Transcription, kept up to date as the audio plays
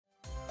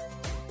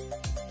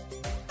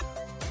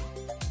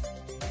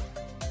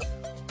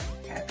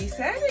Happy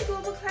Saturday,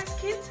 Global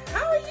Class kids.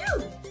 How are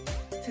you?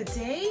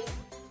 Today,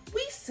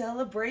 we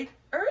celebrate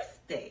Earth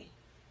Day,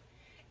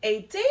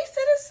 a day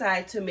set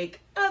aside to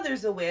make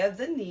others aware of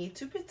the need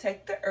to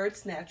protect the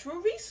Earth's natural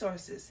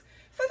resources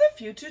for the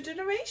future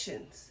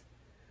generations.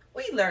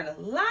 We learn a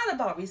lot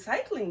about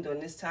recycling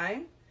during this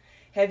time.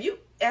 Have you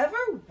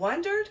ever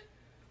wondered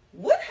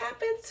what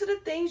happens to the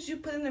things you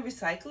put in the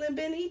recycling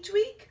bin each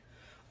week?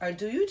 Or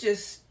do you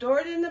just store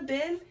it in the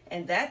bin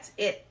and that's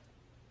it?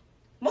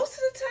 Most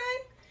of the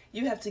time,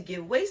 you have to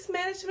give Waste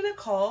Management a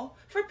call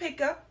for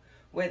pickup,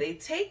 where they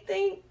take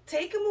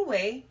them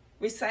away,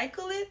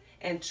 recycle it,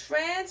 and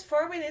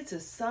transform it into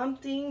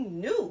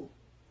something new.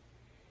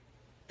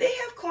 They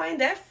have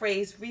coined that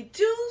phrase,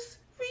 reduce,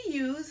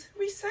 reuse,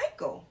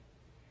 recycle.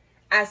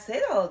 I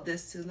said all of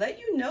this to let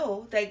you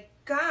know that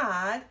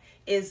God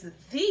is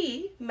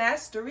the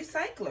master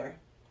recycler.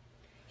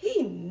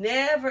 He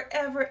never,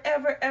 ever,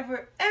 ever,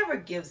 ever, ever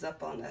gives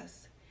up on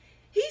us.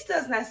 He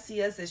does not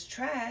see us as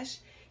trash.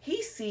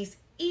 He sees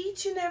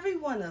each and every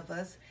one of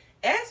us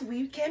as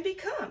we can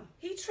become.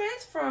 He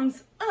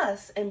transforms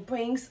us and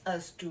brings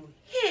us through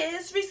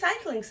His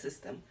recycling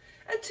system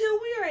until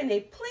we are in a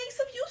place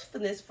of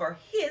usefulness for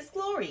His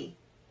glory.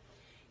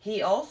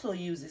 He also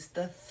uses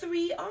the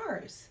 3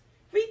 R's: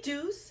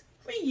 reduce,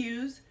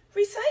 reuse,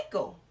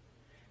 recycle.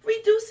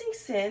 Reducing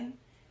sin,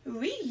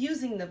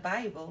 reusing the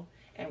Bible,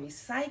 and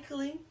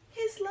recycling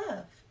His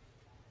love.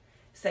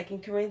 2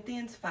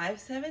 Corinthians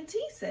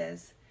 5:17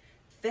 says,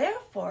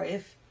 "Therefore,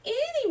 if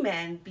any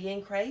man be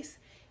in Christ,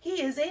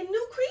 he is a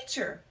new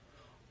creature.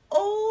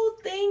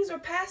 Old things are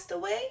passed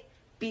away.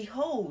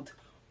 Behold,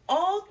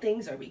 all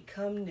things are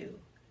become new."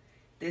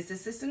 This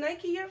is Sister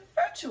Nike, your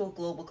virtual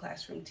global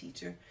classroom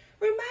teacher,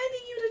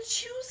 reminding you to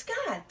choose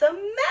God, the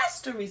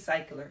master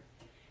recycler.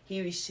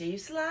 He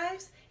reshapes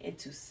lives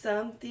into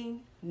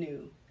something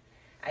new.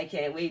 I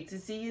can't wait to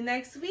see you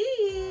next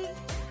week.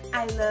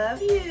 I love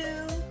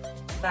you.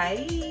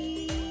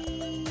 Bye.